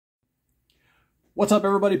What's up,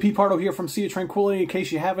 everybody? Pete Portnoy here from Sea of Tranquility. In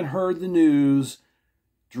case you haven't heard the news,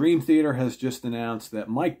 Dream Theater has just announced that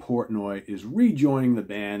Mike Portnoy is rejoining the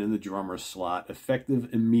band in the drummer slot,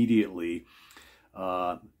 effective immediately.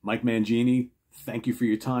 Mike Mangini, thank you for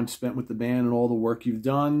your time spent with the band and all the work you've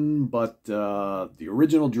done, but the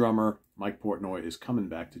original drummer, Mike Portnoy, is coming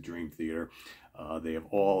back to Dream Theater. They have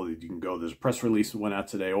all, you can go, there's a press release that went out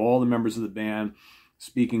today, all the members of the band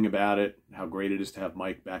speaking about it, how great it is to have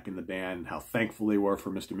Mike back in the band, how thankful they were for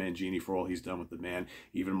Mr. Mangini for all he's done with the band.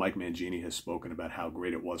 Even Mike Mangini has spoken about how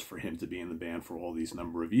great it was for him to be in the band for all these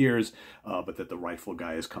number of years, but that the rightful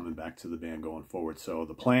guy is coming back to the band going forward. So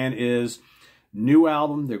the plan is new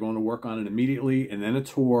album. They're going to work on it immediately, and then a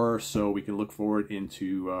tour, so we can look forward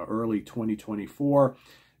into early 2024.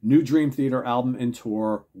 New Dream Theater album and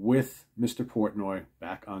tour with Mr. Portnoy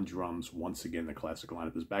back on drums. Once again, the classic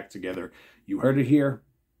lineup is back together. You heard it here.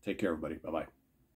 Take care, everybody. Bye-bye.